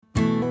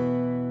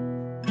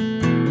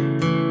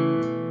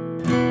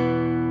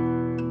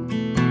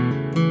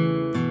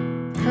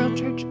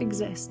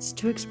exists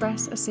to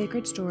express a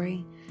sacred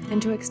story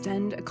and to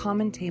extend a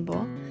common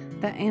table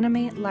that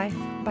animate life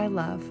by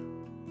love.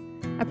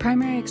 A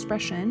primary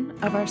expression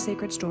of our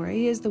sacred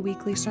story is the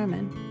weekly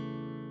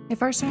sermon.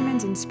 If our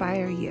sermons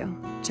inspire you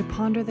to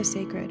ponder the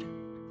sacred,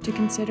 to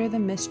consider the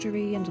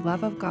mystery and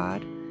love of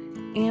God,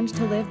 and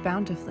to live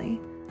bountifully,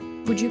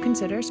 would you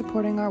consider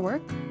supporting our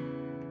work?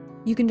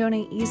 You can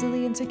donate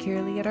easily and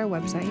securely at our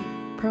website,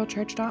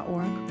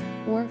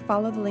 pearlchurch.org, or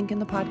follow the link in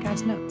the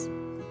podcast notes.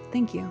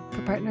 Thank you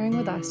for partnering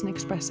with us in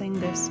expressing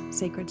this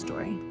sacred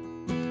story.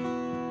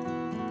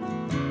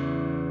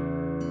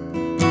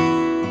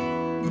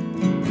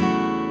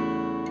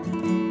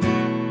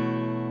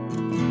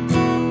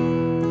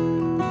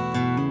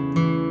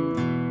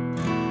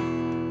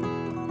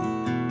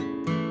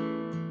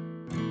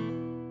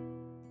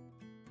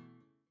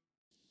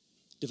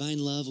 Divine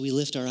love, we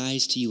lift our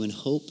eyes to you in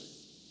hope.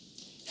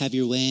 Have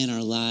your way in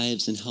our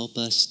lives and help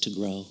us to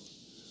grow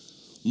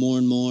more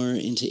and more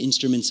into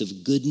instruments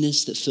of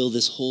goodness that fill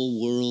this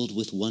whole world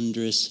with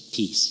wondrous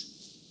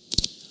peace.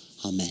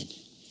 Amen.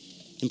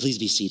 And please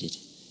be seated.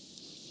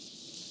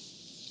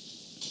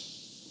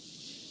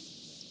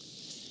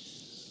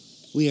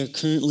 We are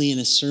currently in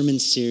a sermon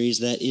series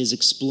that is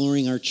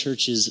exploring our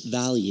church's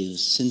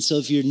values. And so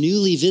if you're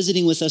newly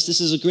visiting with us,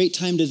 this is a great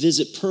time to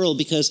visit Pearl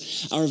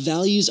because our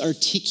values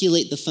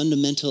articulate the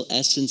fundamental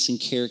essence and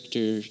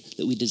character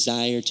that we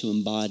desire to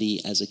embody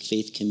as a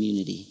faith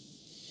community.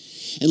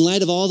 In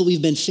light of all that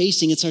we've been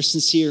facing, it's our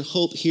sincere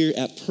hope here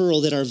at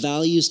Pearl that our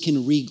values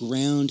can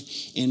reground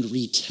and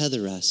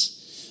retether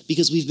us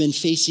because we've been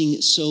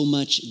facing so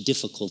much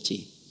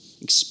difficulty,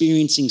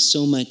 experiencing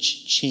so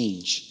much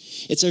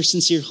change. It's our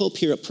sincere hope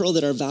here at Pearl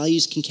that our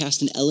values can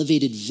cast an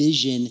elevated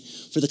vision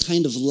for the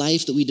kind of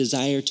life that we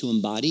desire to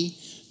embody,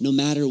 no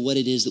matter what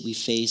it is that we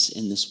face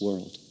in this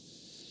world.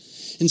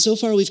 And so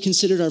far, we've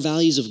considered our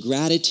values of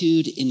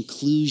gratitude,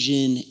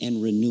 inclusion,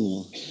 and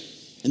renewal.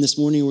 And this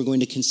morning, we're going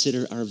to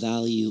consider our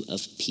value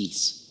of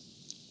peace.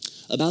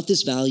 About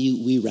this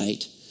value, we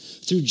write,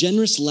 through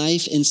generous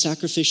life and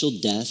sacrificial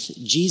death,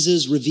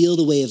 Jesus revealed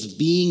a way of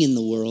being in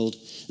the world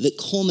that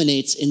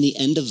culminates in the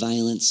end of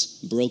violence,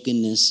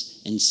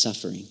 brokenness, and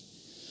suffering.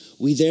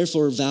 We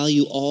therefore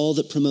value all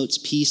that promotes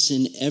peace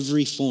in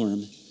every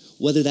form,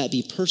 whether that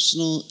be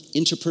personal,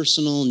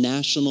 interpersonal,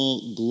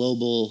 national,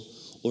 global,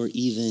 or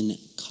even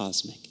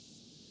cosmic.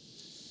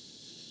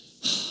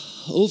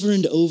 Over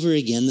and over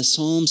again, the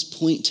Psalms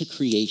point to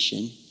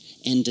creation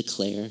and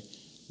declare,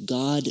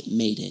 God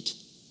made it.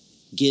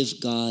 Give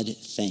God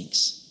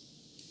thanks.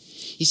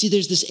 You see,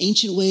 there's this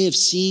ancient way of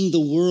seeing the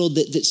world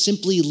that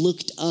simply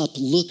looked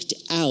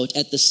out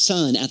at the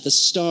sun, at the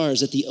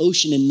stars, at the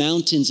ocean and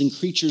mountains and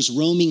creatures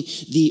roaming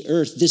the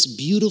earth, this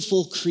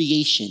beautiful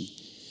creation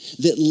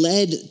that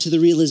led to the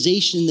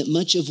realization that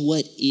much of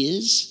what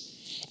is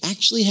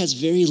actually has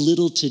very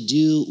little to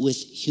do with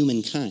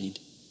humankind.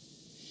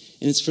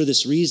 And it's for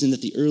this reason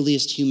that the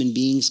earliest human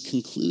beings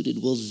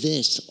concluded, well,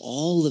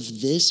 all of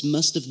this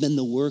must have been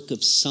the work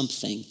of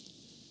something,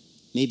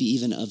 maybe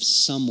even of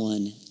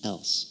someone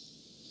else.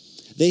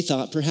 They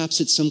thought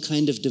perhaps it's some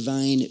kind of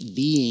divine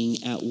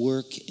being at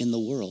work in the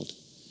world.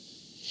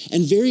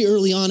 And very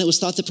early on, it was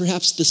thought that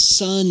perhaps the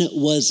sun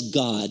was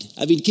God.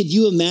 I mean, could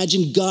you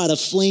imagine God, a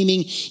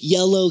flaming,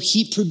 yellow,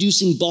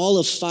 heat-producing ball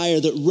of fire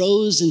that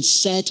rose and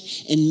set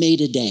and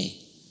made a day?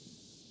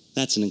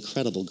 That's an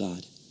incredible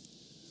God.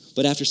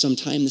 But after some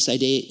time, this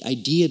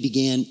idea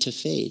began to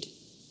fade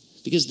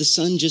because the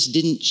sun just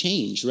didn't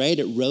change, right?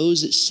 It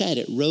rose, it set,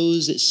 it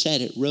rose, it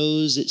set, it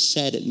rose, it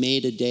set, it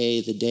made a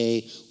day, the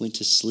day went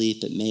to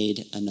sleep, it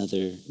made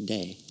another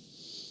day.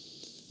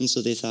 And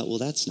so they thought, well,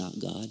 that's not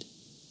God.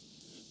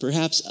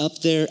 Perhaps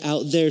up there,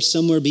 out there,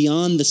 somewhere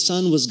beyond the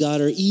sun was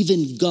God or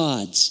even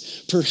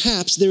gods.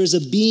 Perhaps there is a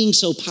being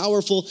so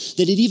powerful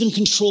that it even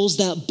controls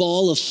that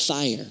ball of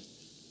fire.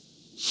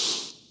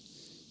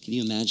 Can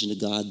you imagine a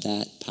God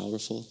that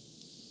powerful?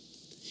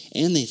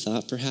 And they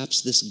thought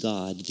perhaps this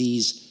God,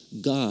 these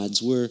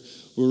gods were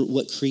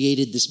what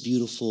created this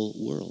beautiful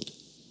world.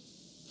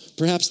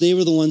 Perhaps they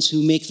were the ones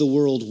who make the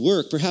world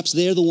work. Perhaps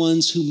they're the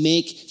ones who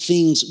make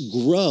things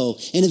grow.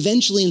 And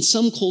eventually, in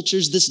some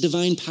cultures, this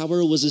divine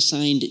power was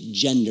assigned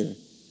gender,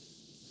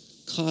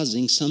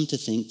 causing some to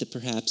think that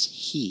perhaps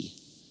he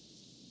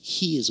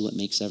is what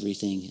makes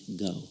everything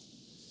go.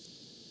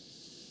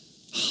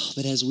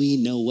 But as we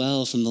know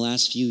well from the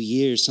last few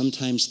years,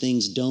 sometimes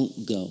things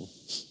don't go.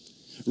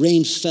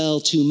 Rain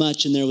fell too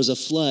much and there was a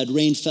flood.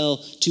 Rain fell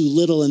too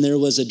little and there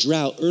was a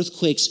drought.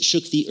 Earthquakes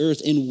shook the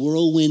earth and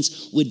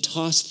whirlwinds would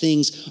toss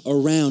things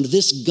around.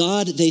 This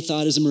God, they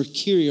thought, is a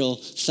mercurial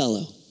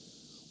fellow.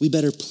 We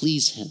better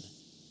please him.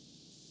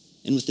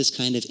 And with this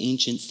kind of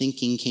ancient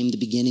thinking came the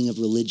beginning of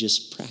religious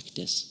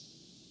practice.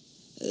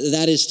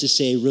 That is to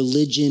say,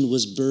 religion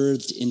was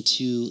birthed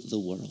into the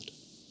world.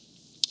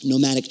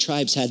 Nomadic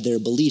tribes had their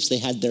beliefs, they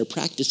had their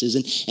practices,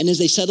 and as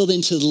they settled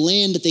into the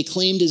land that they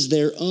claimed as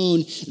their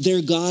own,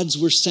 their gods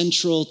were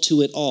central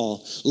to it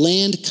all.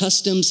 Land,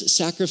 customs,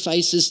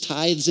 sacrifices,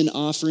 tithes and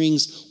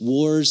offerings,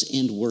 wars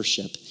and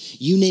worship.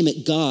 You name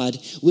it, God,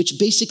 which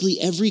basically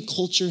every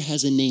culture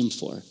has a name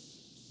for.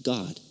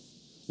 God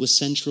was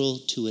central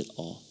to it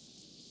all.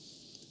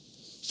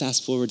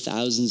 Fast forward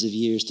thousands of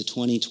years to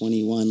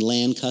 2021,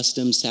 land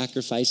customs,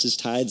 sacrifices,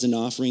 tithes and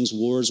offerings,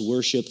 wars,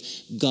 worship,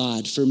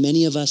 God, for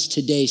many of us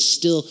today,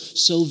 still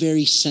so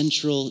very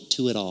central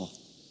to it all.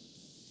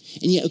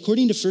 And yet,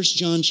 according to 1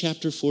 John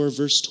chapter 4,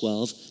 verse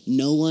 12,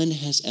 no one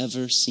has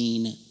ever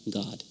seen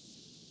God.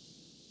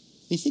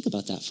 I mean, think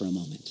about that for a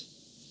moment.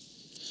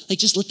 Like,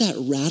 just let that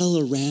rattle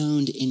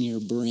around in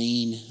your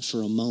brain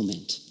for a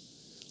moment.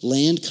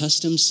 Land,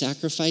 customs,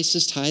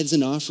 sacrifices, tithes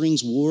and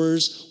offerings,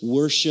 wars,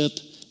 worship,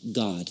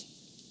 God.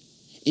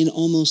 In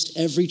almost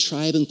every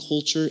tribe and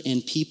culture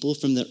and people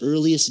from the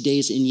earliest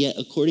days, and yet,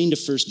 according to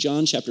 1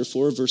 John chapter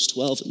 4, verse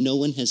 12, no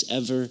one has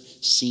ever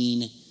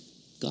seen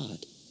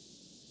God.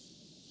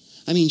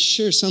 I mean,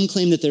 sure, some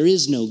claim that there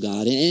is no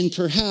God, and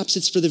perhaps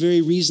it's for the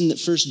very reason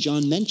that 1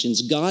 John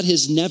mentions. God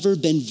has never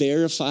been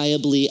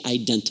verifiably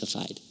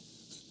identified.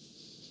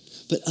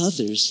 But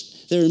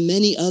others, there are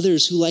many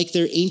others who, like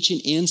their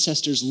ancient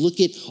ancestors,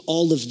 look at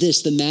all of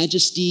this, the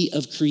majesty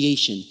of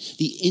creation,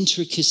 the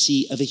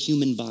intricacy of a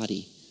human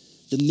body,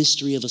 the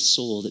mystery of a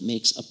soul that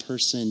makes a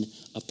person,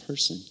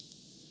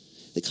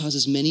 that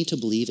causes many to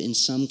believe in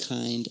some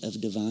kind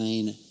of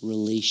divine,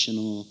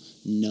 relational,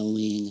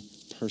 knowing,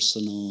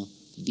 personal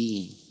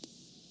being.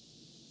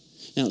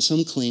 Now,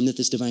 some claim that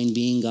this divine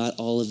being got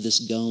all of this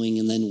going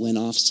and then went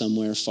off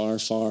somewhere far,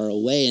 far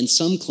away. And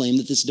some claim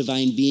that this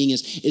divine being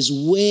is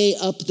way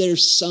up there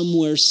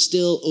somewhere,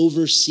 still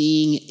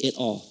overseeing it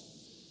all.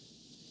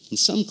 And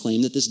some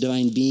claim that this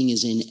divine being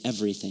is in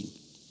everything,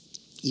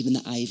 even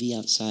the ivy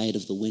outside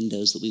of the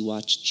windows that we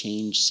watch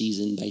change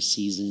season by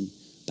season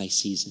by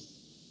season.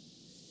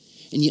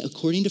 And yet,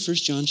 according to 1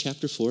 John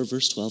chapter 4,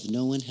 verse 12,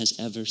 no one has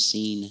ever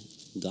seen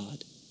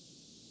God.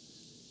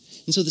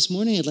 And so this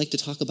morning, I'd like to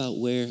talk about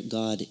where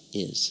God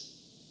is.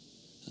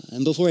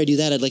 And before I do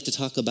that, I'd like to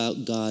talk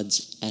about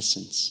God's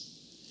essence.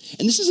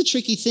 And this is a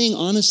tricky thing,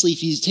 honestly,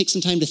 if you take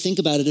some time to think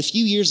about it. A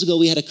few years ago,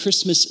 we had a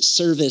Christmas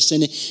service,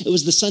 and it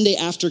was the Sunday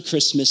after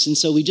Christmas. And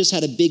so we just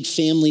had a big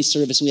family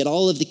service. And we had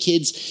all of the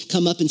kids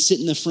come up and sit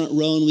in the front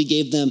row, and we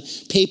gave them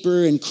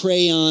paper and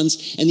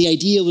crayons. And the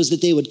idea was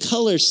that they would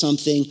color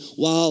something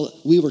while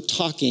we were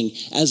talking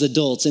as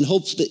adults. And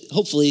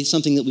hopefully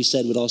something that we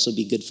said would also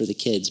be good for the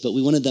kids. But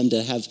we wanted them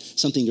to have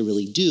something to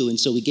really do. And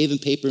so we gave them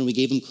paper and we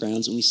gave them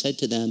crayons, and we said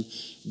to them,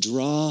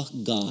 "Draw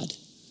God."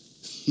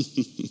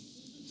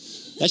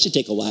 That should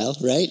take a while,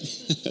 right?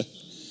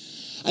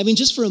 I mean,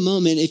 just for a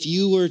moment, if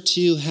you were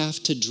to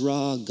have to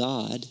draw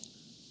God,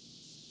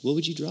 what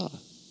would you draw?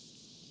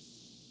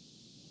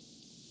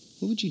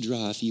 What would you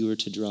draw if you were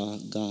to draw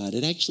God?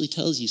 It actually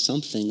tells you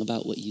something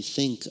about what you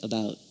think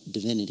about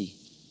divinity.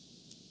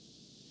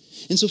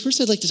 And so first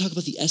I'd like to talk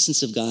about the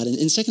essence of God,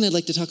 and second I'd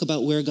like to talk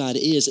about where God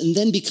is. And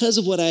then because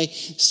of what I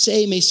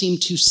say may seem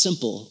too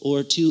simple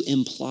or too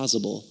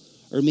implausible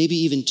or maybe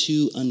even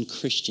too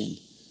unchristian,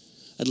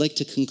 I'd like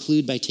to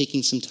conclude by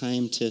taking some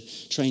time to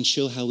try and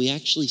show how we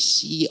actually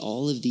see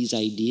all of these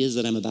ideas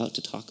that I'm about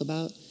to talk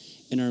about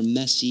in our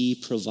messy,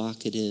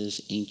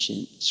 provocative,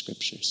 ancient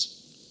scriptures.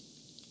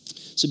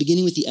 So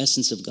beginning with the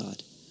essence of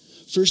God.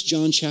 1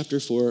 John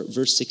chapter 4,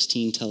 verse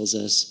 16 tells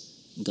us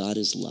God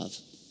is love.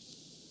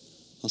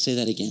 I'll say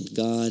that again.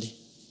 God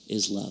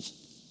is love.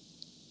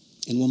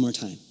 And one more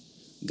time.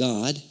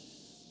 God,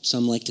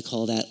 some like to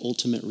call that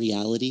ultimate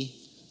reality.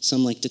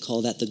 Some like to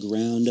call that the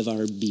ground of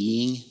our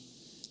being.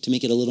 To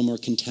make it a little more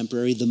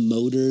contemporary, the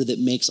motor that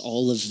makes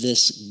all of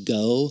this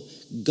go.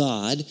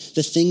 God,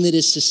 the thing that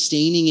is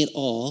sustaining it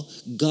all,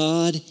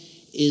 God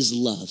is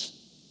love.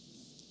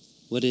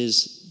 What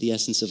is the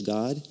essence of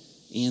God?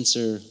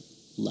 Answer,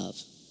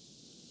 love.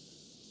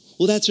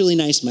 Well, that's really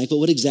nice, Mike, but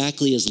what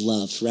exactly is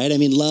love, right? I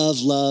mean,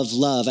 love, love,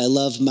 love. I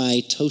love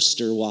my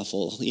toaster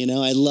waffle,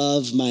 I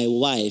love my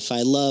wife.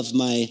 I love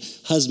my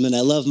husband.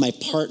 I love my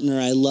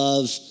partner. I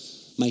love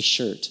my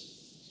shirt.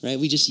 Right?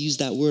 We just use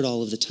that word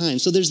all of the time.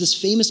 So there's this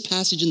famous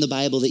passage in the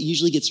Bible that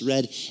usually gets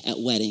read at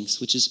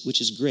weddings, which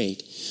is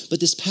great.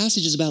 But this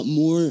passage is about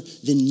more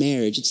than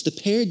marriage. It's the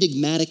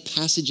paradigmatic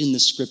passage in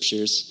the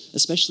scriptures,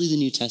 especially the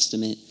New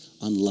Testament,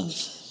 on love.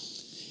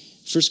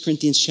 1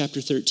 Corinthians chapter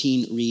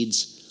 13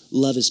 reads,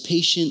 "Love is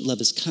patient,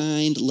 love is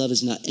kind, love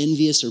is not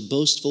envious or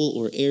boastful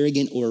or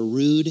arrogant or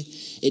rude.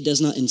 It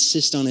does not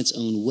insist on its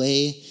own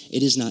way.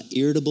 It is not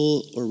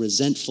irritable or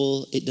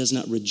resentful. It does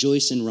not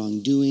rejoice in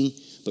wrongdoing,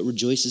 but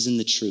rejoices in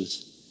the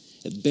truth.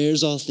 It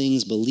bears all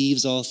things,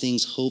 believes all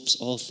things, hopes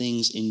all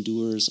things,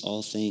 endures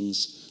all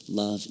things.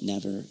 Love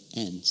never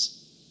ends."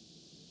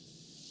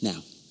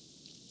 Now,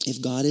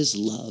 if God is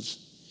love,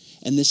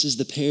 and this is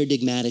the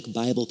paradigmatic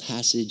Bible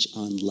passage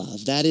on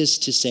love, that is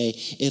to say,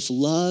 if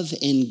love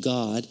and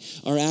God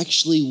are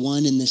actually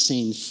one and the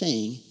same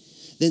thing,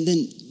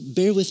 then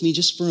bear with me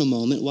just for a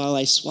moment while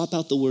I swap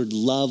out the word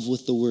love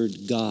with the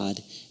word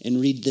God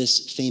and read this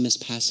famous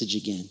passage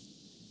again.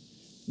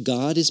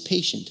 God is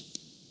patient.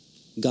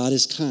 God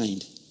is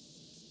kind.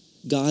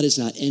 God is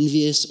not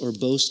envious or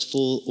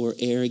boastful or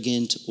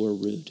arrogant or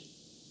rude.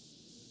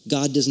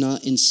 God does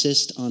not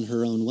insist on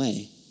her own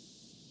way.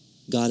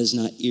 God is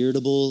not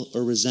irritable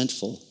or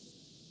resentful.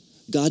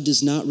 God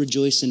does not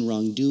rejoice in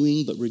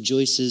wrongdoing, but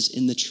rejoices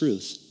in the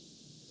truth.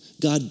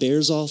 God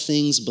bears all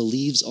things,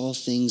 believes all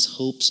things,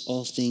 hopes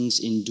all things,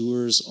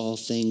 endures all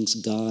things.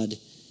 God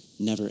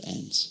never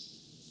ends.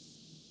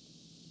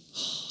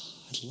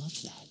 I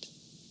love that.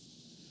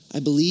 I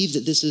believe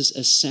that this is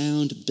a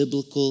sound,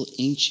 biblical,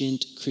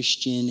 ancient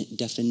Christian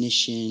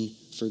definition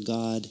for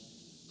God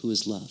who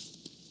is love.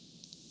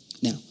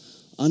 Now,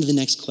 on to the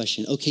next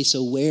question. Okay,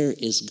 so where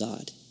is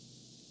God?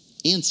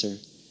 Answer,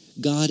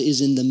 God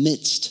is in the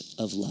midst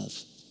of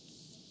love.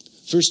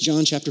 1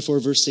 John chapter 4,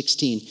 verse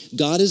 16.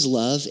 God is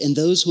love, and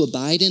those who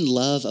abide in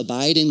love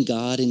abide in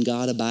God, and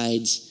God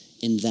abides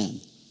in them.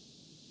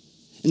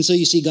 And so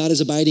you see, God is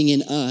abiding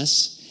in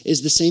us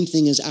is the same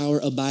thing as our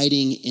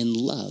abiding in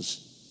love.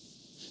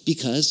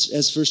 Because,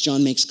 as 1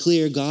 John makes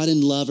clear, God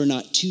and love are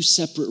not two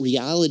separate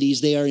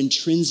realities. They are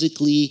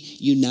intrinsically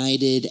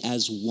united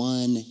as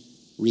one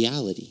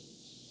reality.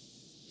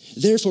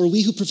 Therefore,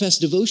 we who profess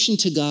devotion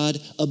to God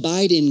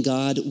abide in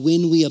God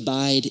when we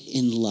abide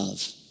in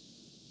love.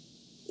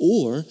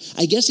 Or,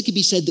 I guess it could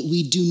be said that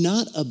we do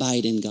not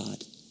abide in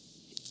God,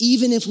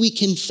 even if we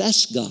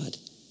confess God,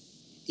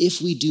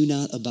 if we do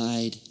not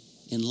abide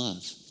in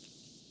love.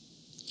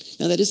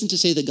 Now, that isn't to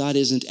say that God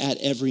isn't at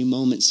every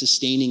moment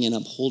sustaining and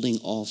upholding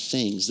all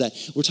things. That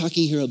we're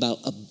talking here about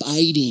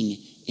abiding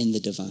in the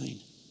divine,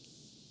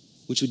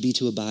 which would be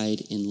to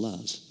abide in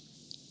love.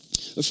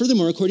 But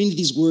furthermore, according to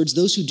these words,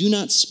 those who do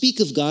not speak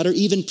of God or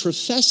even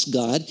profess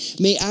God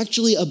may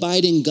actually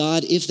abide in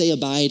God if they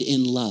abide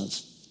in love.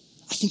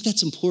 I think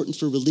that's important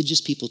for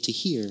religious people to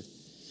hear.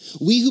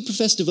 We who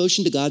profess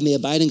devotion to God may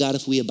abide in God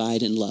if we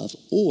abide in love,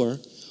 or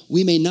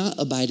we may not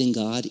abide in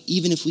God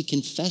even if we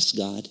confess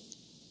God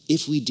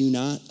if we do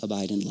not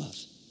abide in love.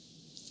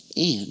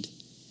 And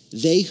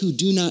they who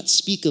do not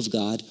speak of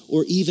God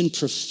or even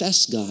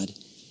profess God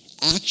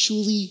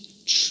actually,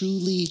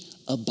 truly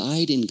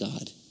abide in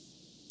God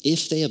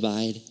if they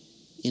abide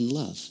in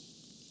love.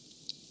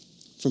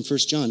 From 1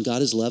 John,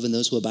 God is love, and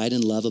those who abide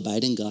in love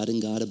abide in God,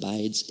 and God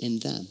abides in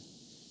them.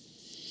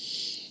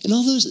 And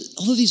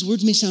although these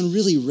words may sound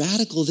really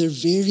radical, they're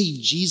very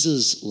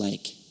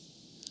Jesus-like.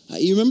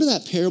 You remember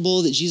that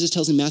parable that Jesus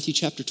tells in Matthew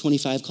chapter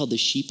 25 called the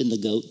sheep and the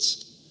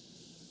goats?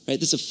 Right?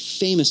 That's a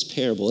famous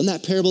parable. In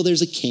that parable,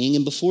 there's a king,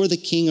 and before the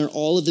king are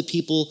all of the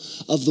people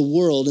of the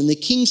world. And the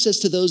king says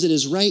to those at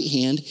his right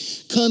hand,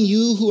 "Come,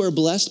 you who are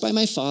blessed by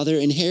my Father,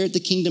 inherit the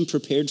kingdom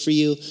prepared for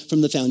you from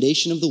the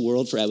foundation of the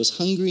world. For I was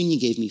hungry, and you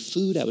gave me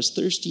food. I was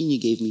thirsty, and you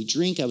gave me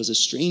drink. I was a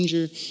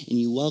stranger, and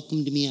you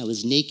welcomed me. I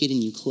was naked,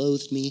 and you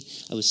clothed me.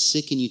 I was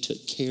sick, and you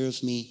took care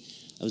of me.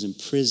 I was in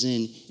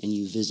prison, and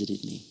you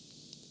visited me."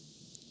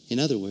 In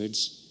other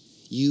words,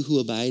 you who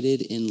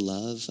abided in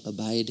love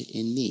abide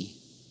in me,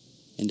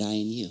 and I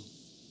in you.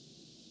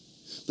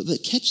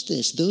 But catch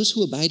this, those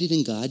who abided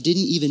in God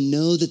didn't even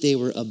know that they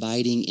were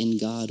abiding in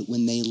God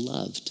when they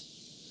loved.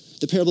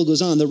 The parable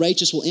goes on, the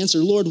righteous will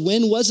answer, "Lord,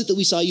 when was it that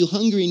we saw you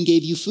hungry and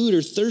gave you food,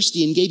 or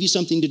thirsty and gave you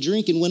something to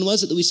drink? And when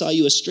was it that we saw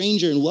you a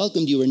stranger and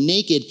welcomed you, or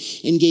naked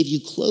and gave you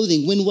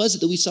clothing? When was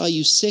it that we saw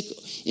you sick,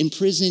 in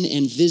prison,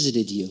 and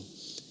visited you?"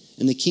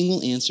 And the king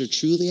will answer,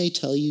 "Truly I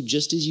tell you,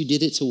 just as you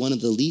did it to one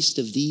of the least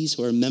of these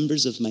who are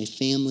members of my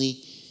family,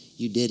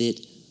 you did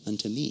it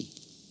unto me."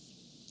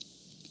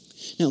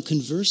 Now,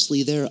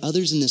 conversely, there are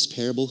others in this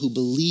parable who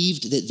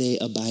believed that they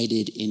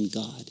abided in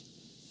God.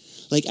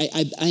 Like,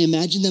 I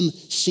imagine them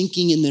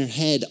thinking in their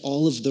head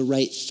all of the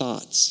right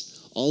thoughts,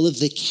 all of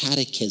the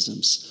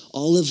catechisms,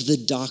 all of the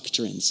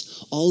doctrines,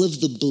 all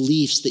of the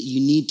beliefs that you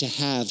need to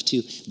have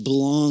to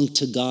belong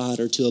to God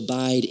or to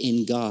abide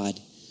in God.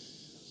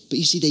 But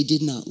you see, they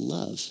did not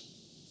love,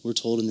 we're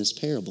told in this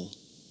parable.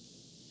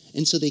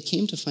 And so they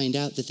came to find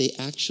out that they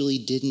actually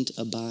didn't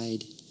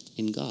abide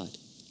in God.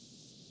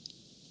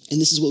 And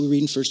this is what we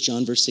read in 1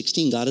 John verse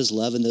 16. God is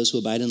love, and those who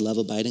abide in love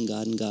abide in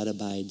God, and God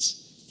abides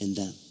in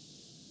them.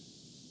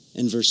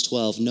 In verse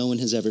 12, no one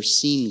has ever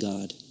seen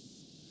God.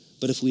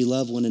 But if we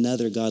love one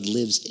another, God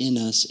lives in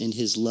us, and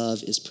his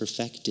love is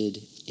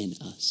perfected in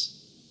us.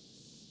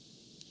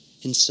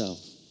 And so,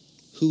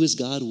 who is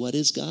God? What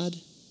is God?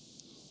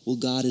 Well,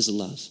 God is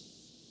love.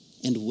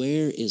 And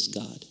where is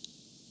God?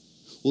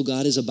 Well,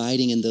 God is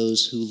abiding in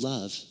those who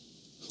love,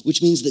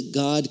 which means that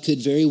God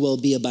could very well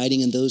be abiding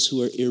in those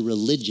who are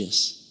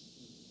irreligious.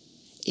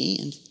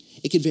 And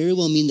it could very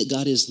well mean that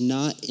God is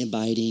not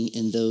abiding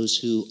in those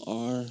who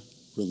are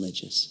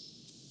religious.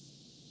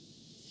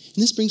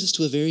 And this brings us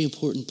to a very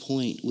important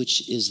point,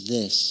 which is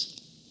this.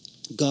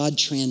 God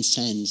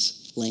transcends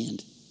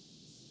land.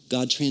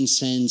 God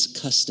transcends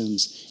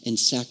customs and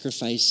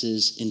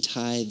sacrifices and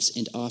tithes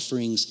and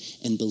offerings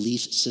and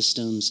belief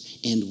systems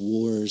and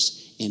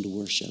wars and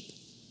worship.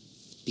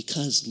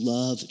 Because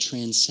love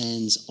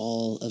transcends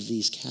all of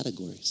these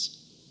categories.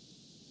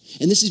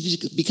 And this is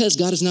because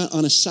God is not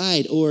on a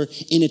side or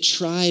in a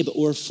tribe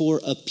or for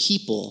a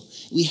people.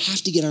 We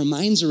have to get our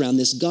minds around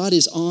this. God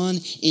is on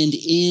and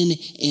in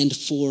and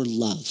for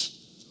love,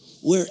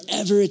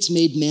 wherever it's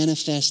made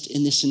manifest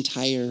in this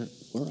entire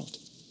world.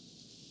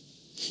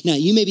 Now,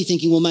 you may be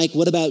thinking, well, Mike,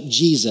 what about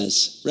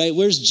Jesus, right?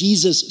 Where's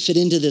Jesus fit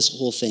into this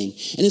whole thing?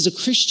 And as a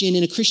Christian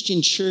in a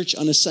Christian church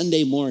on a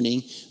Sunday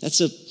morning,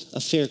 that's a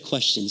fair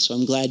question, so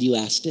I'm glad you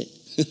asked it.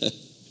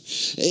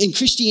 In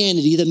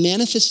Christianity, the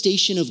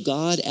manifestation of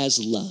God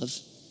as love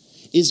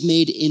is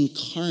made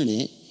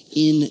incarnate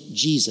in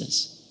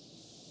Jesus.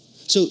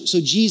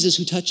 So Jesus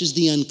who touches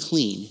the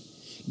unclean,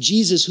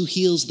 Jesus who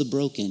heals the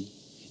broken,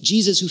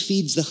 Jesus who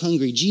feeds the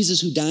hungry,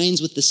 Jesus who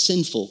dines with the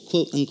sinful,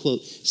 quote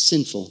unquote,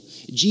 sinful,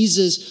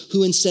 Jesus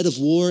who instead of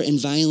war and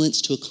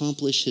violence to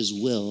accomplish his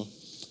will,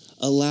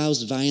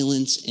 allows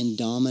violence and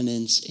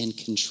dominance and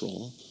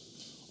control,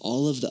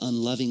 all of the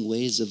unloving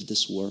ways of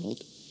this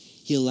world,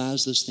 he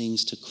allows those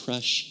things to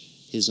crush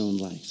his own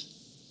life.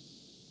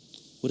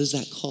 What is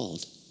that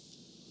called?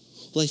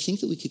 Well, I think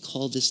that we could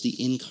call this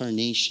the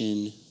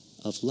incarnation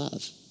of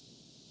love,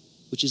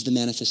 which is the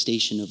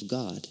manifestation of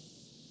God.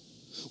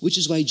 Which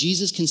is why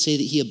Jesus can say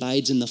that he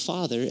abides in the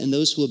Father, and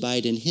those who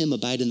abide in him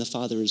abide in the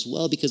Father as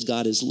well, because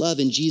God is love,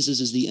 and Jesus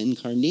is the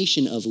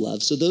incarnation of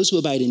love. So those who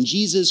abide in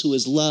Jesus, who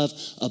is love,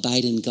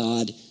 abide in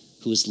God,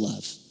 who is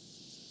love.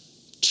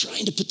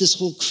 Trying to put this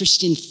whole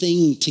Christian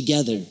thing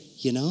together,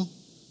 you know?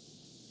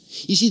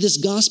 You see, this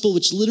gospel,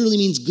 which literally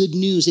means good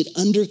news, it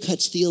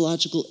undercuts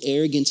theological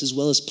arrogance as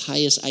well as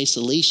pious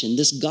isolation.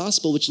 This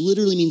gospel, which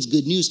literally means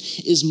good news,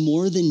 is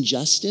more than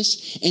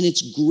justice, and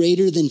it's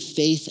greater than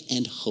faith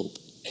and hope.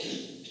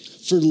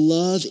 For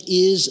love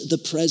is the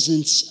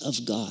presence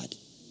of God.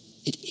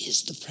 It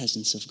is the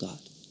presence of God.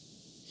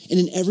 And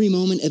in every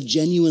moment of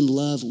genuine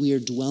love, we are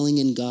dwelling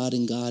in God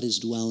and God is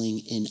dwelling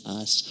in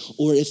us.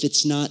 Or if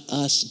it's not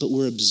us, but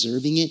we're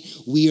observing it,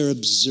 we are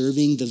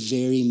observing the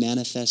very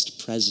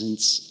manifest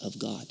presence of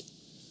God.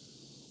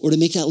 Or to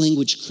make that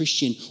language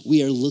Christian,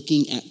 we are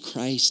looking at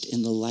Christ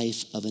in the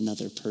life of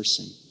another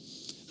person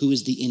who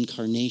is the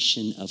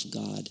incarnation of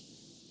God,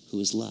 who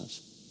is love.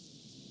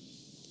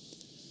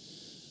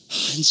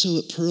 And so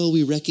at Pearl,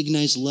 we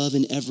recognize love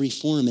in every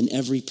form, in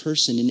every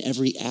person, in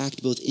every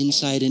act, both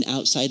inside and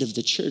outside of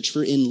the church.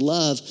 For in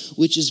love,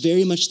 which is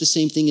very much the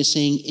same thing as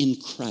saying in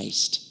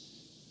Christ,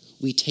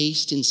 we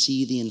taste and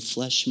see the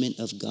enfleshment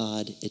of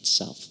God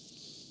itself.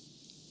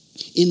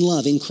 In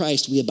love, in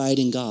Christ, we abide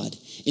in God.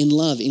 In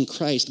love, in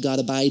Christ, God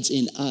abides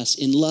in us.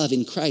 In love,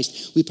 in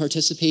Christ, we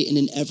participate in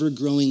an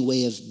ever-growing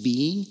way of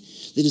being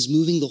that is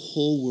moving the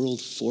whole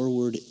world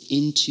forward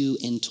into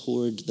and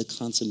toward the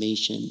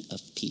consummation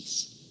of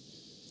peace.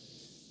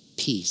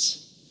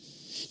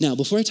 Peace. Now,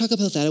 before I talk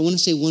about that, I want to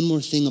say one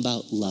more thing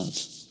about love.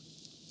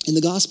 In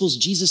the Gospels,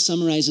 Jesus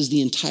summarizes the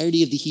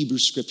entirety of the Hebrew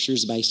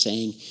Scriptures by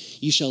saying,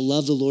 you shall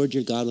love the Lord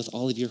your God with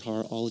all of your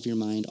heart, all of your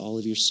mind, all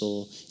of your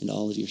soul, and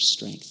all of your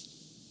strength.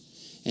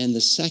 And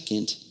the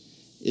second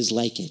is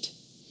like it.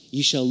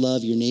 You shall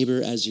love your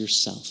neighbor as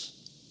yourself.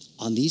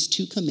 On these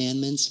two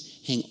commandments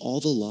hang all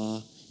the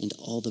law and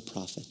all the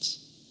prophets.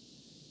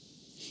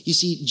 You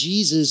see,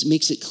 Jesus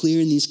makes it clear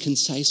in these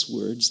concise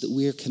words that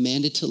we are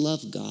commanded to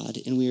love God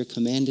and we are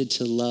commanded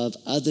to love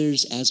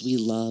others as we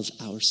love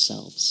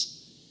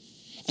ourselves.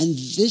 And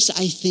this,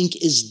 I think,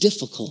 is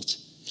difficult.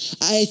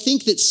 I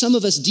think that some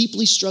of us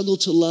deeply struggle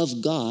to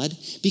love God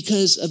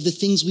because of the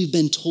things we've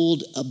been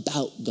told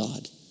about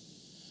God.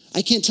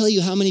 I can't tell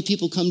you how many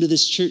people come to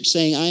this church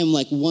saying, I am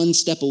like one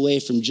step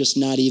away from just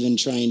not even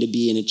trying to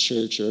be in a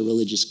church or a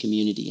religious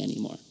community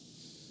anymore.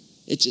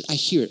 I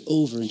hear it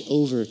over and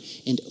over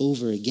and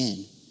over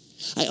again.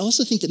 I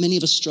also think that many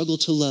of us struggle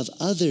to love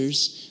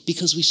others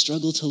because we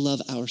struggle to love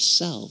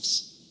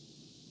ourselves.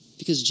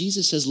 Because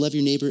Jesus says, love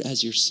your neighbor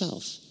as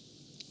yourself.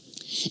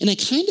 And I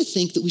kind of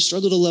think that we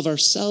struggle to love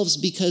ourselves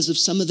because of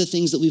some of the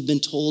things that we've been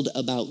told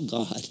about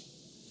God.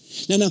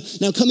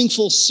 Now, coming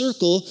full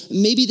circle,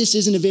 maybe this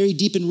isn't a very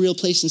deep and real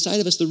place inside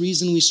of us, the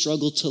reason we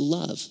struggle to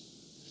love.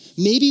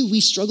 Maybe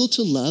we struggle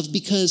to love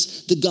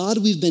because the God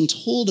we've been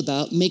told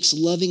about makes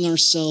loving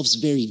ourselves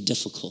very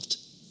difficult.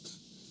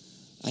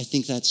 I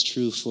think that's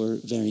true for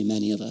very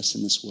many of us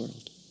in this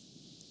world.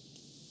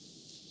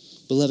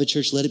 Beloved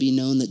church, let it be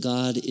known that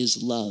God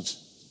is love.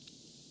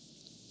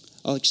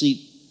 I'll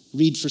actually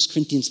read 1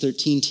 Corinthians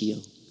 13 to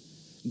you.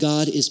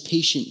 God is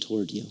patient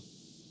toward you.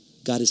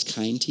 God is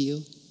kind to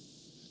you.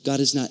 God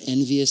is not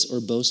envious or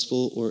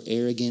boastful or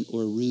arrogant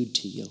or rude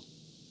to you.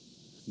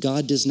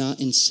 God does not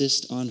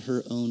insist on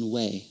her own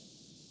way,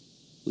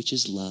 which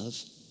is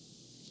love,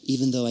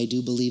 even though I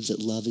do believe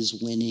that love is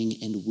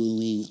winning and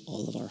wooing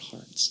all of our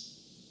hearts.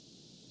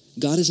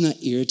 God is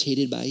not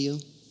irritated by you.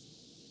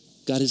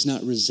 God is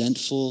not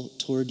resentful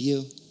toward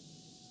you.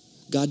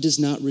 God does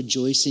not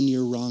rejoice in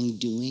your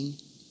wrongdoing,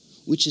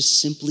 which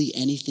is simply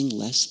anything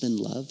less than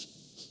love.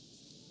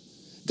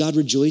 God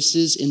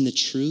rejoices in the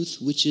truth,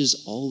 which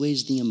is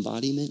always the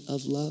embodiment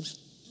of love.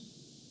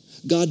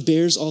 God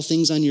bears all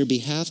things on your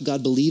behalf.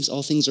 God believes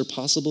all things are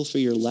possible for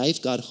your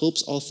life. God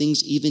hopes all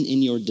things even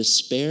in your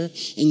despair.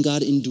 And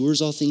God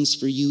endures all things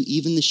for you,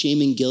 even the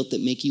shame and guilt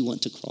that make you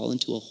want to crawl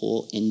into a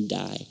hole and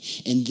die.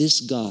 And this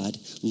God,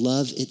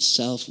 love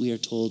itself, we are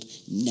told,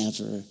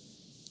 never,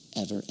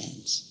 ever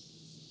ends.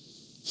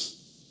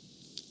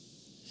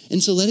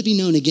 And so let it be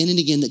known again and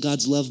again that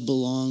God's love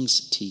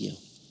belongs to you.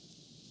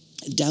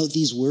 Doubt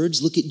these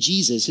words? Look at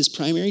Jesus. His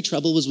primary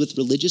trouble was with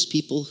religious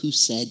people who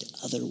said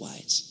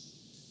otherwise.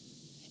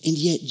 And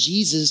yet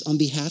Jesus, on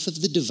behalf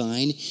of the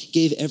divine,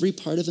 gave every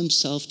part of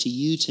himself to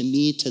you, to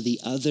me, to the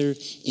other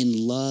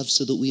in love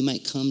so that we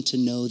might come to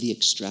know the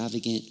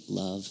extravagant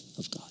love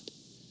of God.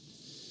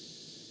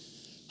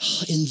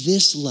 And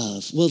this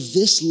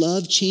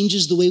love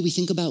changes the way we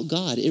think about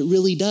God. It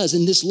really does.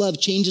 And this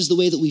love changes the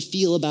way that we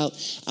feel about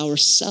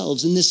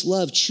ourselves. And this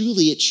love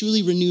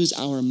truly renews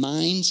our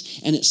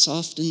minds, and it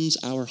softens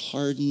our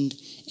hardened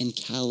and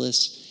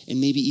callous, and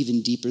maybe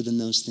even deeper than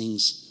those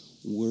things,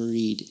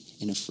 worried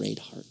and afraid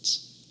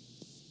hearts.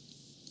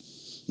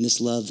 And this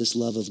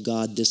love of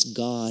God, this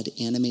God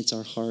animates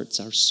our hearts,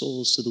 our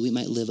souls, so that we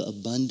might live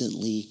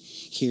abundantly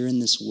here in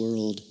this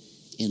world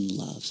in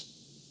love,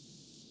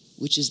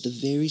 which is the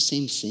very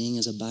same thing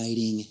as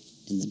abiding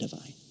in the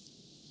divine.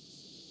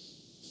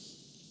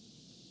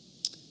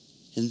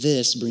 And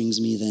this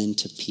brings me then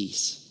to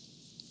peace.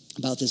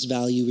 About this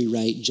value we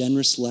write,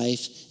 generous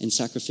life and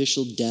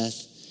sacrificial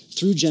death.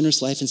 Through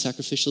generous life and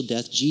sacrificial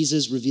death,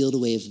 Jesus revealed a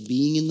way of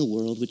being in the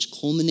world which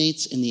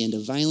culminates in the end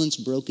of violence,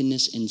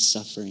 brokenness, and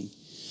suffering.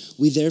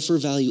 We therefore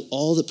value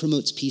all that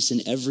promotes peace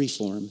in every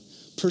form,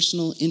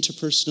 personal,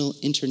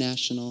 interpersonal,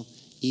 international,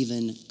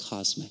 even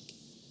cosmic.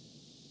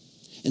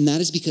 And that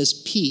is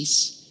because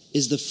peace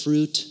is the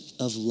fruit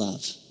of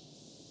love.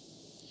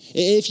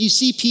 If you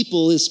see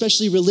people,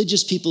 especially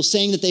religious people,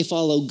 saying that they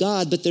follow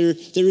God, but there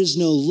is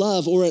no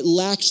love, or it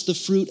lacks the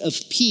fruit of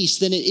peace,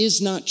 then it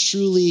is not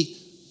truly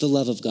the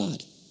love of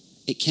God.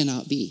 It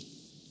cannot be.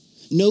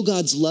 Know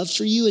God's love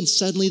for you, and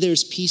suddenly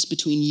there's peace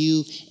between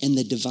you and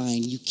the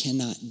divine. You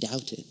cannot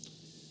doubt it.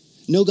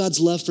 Know God's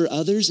love for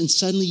others, and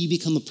suddenly you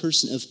become a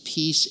person of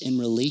peace and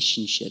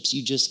relationships.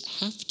 You just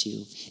have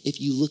to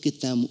if you look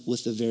at them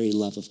with the very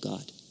love of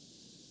God.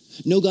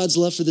 Know God's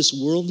love for this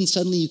world, and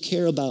suddenly you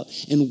care about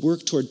and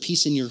work toward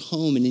peace in your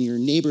home and in your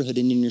neighborhood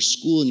and in your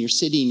school and your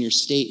city and your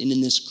state and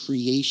in this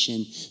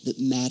creation that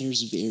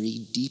matters very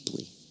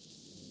deeply.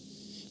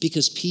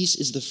 Because peace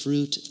is the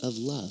fruit of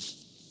love.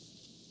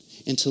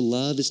 And to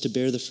love is to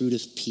bear the fruit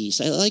of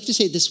peace. I like to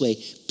say it this way.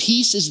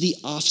 Peace is the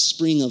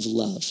offspring of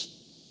love.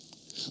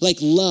 Like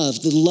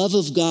love, the love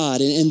of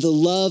God and the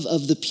love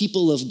of the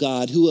people of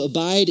God who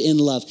abide in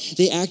love,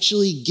 they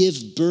actually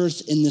give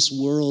birth in this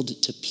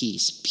world to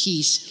peace.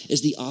 Peace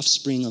is the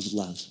offspring of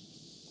love.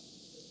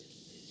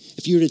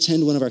 If you were to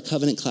attend one of our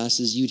covenant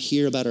classes, you'd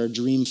hear about our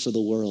dream for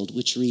the world,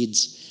 which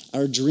reads,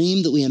 our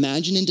dream that we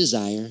imagine and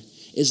desire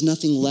is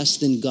nothing less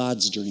than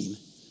God's dream,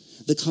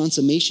 the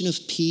consummation of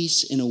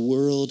peace in a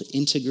world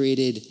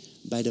integrated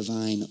by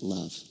divine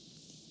love.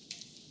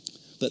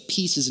 But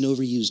peace is an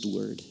overused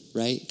word,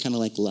 right? Kind of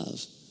like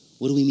love.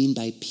 What do we mean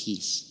by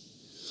peace?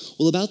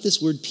 Well, about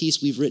this word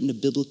peace, we've written a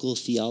biblical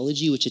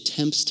theology which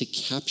attempts to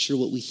capture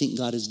what we think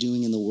God is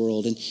doing in the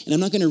world. And I'm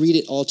not going to read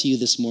it all to you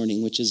this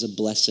morning, which is a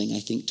blessing, I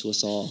think, to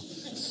us all.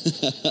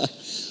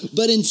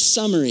 But in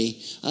summary,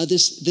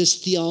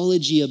 this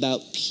theology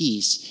about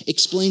peace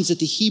explains that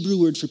the Hebrew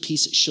word for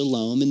peace,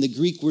 shalom, and the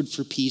Greek word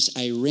for peace,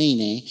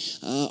 eirene,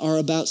 are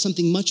about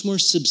something much more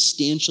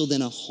substantial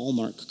than a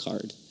Hallmark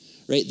card,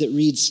 right? That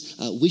reads,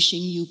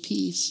 wishing you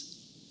peace.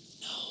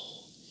 No.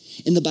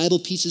 In the Bible,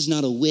 peace is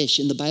not a wish.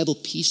 In the Bible,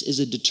 peace is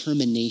a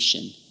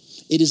determination.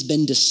 It has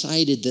been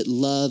decided that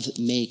love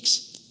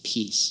makes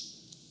peace.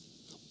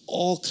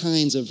 All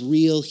kinds of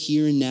real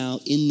here and now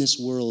in this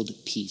world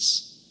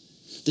peace.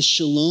 The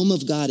shalom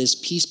of God is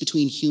peace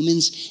between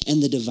humans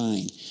and the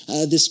divine.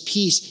 This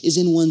peace is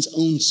in one's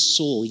own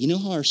soul. You know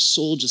how our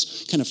soul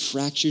just kind of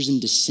fractures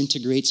and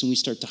disintegrates and we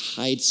start to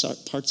hide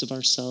parts of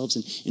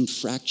ourselves and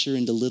fracture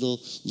into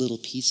little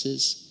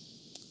pieces?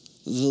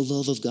 The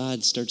love of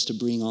God starts to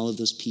bring all of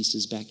those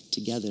pieces back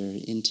together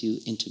into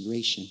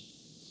integration.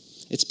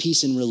 It's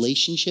peace in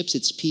relationships.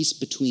 It's peace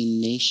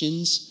between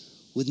nations.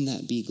 Wouldn't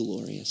that be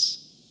glorious?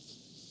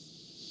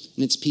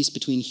 And it's peace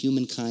between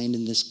humankind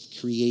and this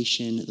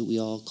creation that we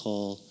all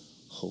call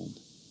home.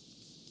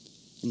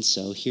 And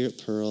so here at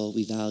Pearl,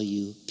 we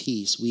value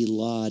peace. We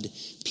laud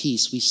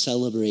peace. We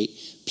celebrate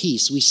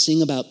peace. We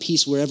sing about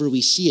peace wherever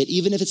we see it,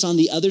 even if it's on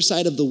the other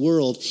side of the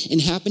world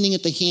and happening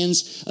at the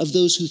hands of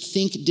those who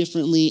think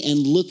differently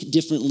and look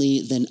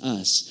differently than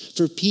us.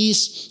 For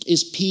peace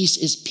is peace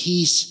is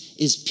peace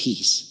is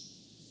peace.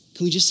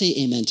 Can we just say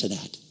amen to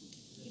that?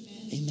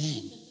 Amen.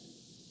 Amen.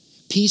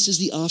 Peace is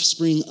the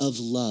offspring of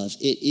love.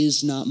 It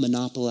is not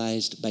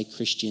monopolized by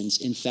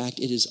Christians. In fact,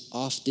 it is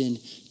often,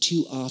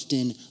 too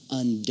often,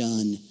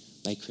 undone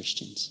by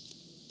Christians.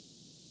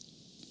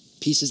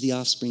 Peace is the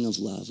offspring of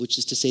love, which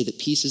is to say that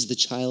peace is the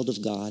child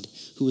of God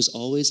who is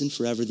always and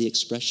forever the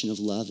expression of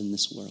love in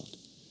this world.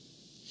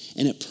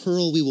 And at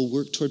Pearl, we will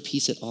work toward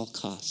peace at all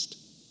cost.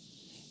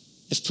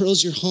 If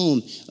Pearl's your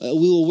home,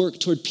 we will work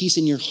toward peace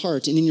in your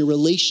heart and in your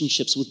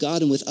relationships with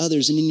God and with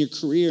others and in your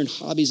career and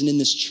hobbies and in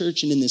this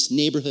church and in this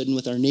neighborhood and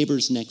with our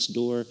neighbors next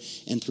door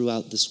and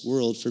throughout this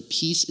world. For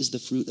peace is the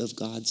fruit of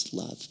God's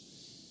love.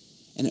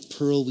 And at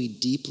Pearl, we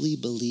deeply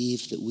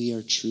believe that we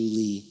are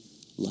truly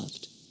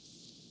loved.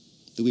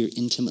 that we are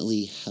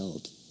intimately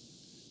held,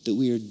 that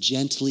we are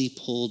gently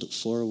pulled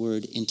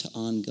forward into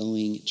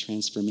ongoing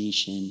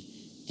transformation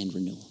and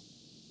renewal.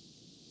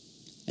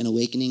 An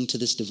awakening to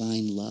this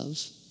divine love,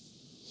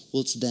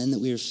 well, it's then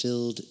that we are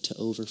filled to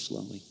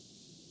overflowing.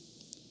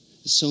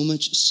 So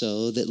much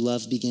so that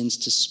love begins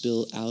to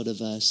spill out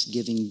of us,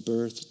 giving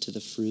birth to the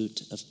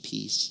fruit of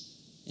peace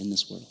in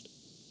this world.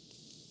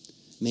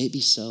 May it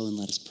be so, and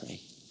let us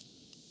pray.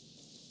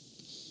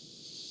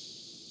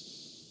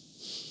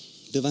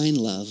 Divine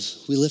love,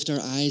 we lift our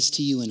eyes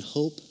to you in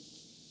hope.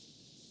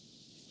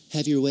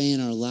 Have your way in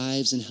our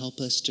lives and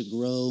help us to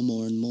grow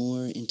more and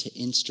more into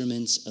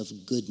instruments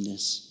of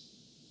goodness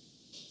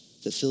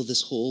that fill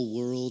this whole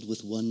world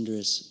with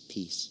wondrous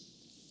peace.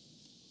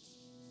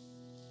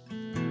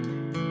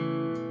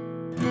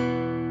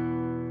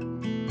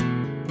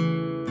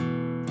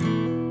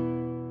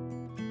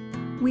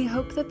 We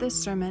hope that this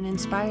sermon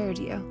inspired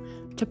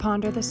you to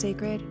ponder the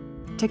sacred,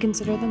 to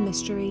consider the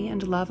mystery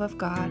and love of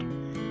God,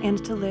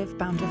 and to live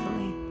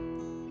bountifully.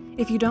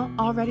 If you don't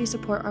already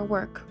support our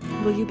work,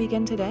 will you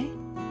begin today?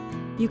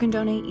 You can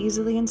donate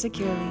easily and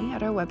securely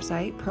at our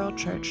website,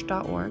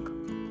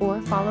 pearlchurch.org,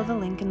 or follow the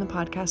link in the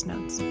podcast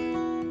notes.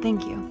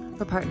 Thank you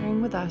for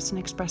partnering with us in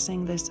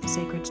expressing this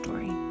sacred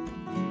story.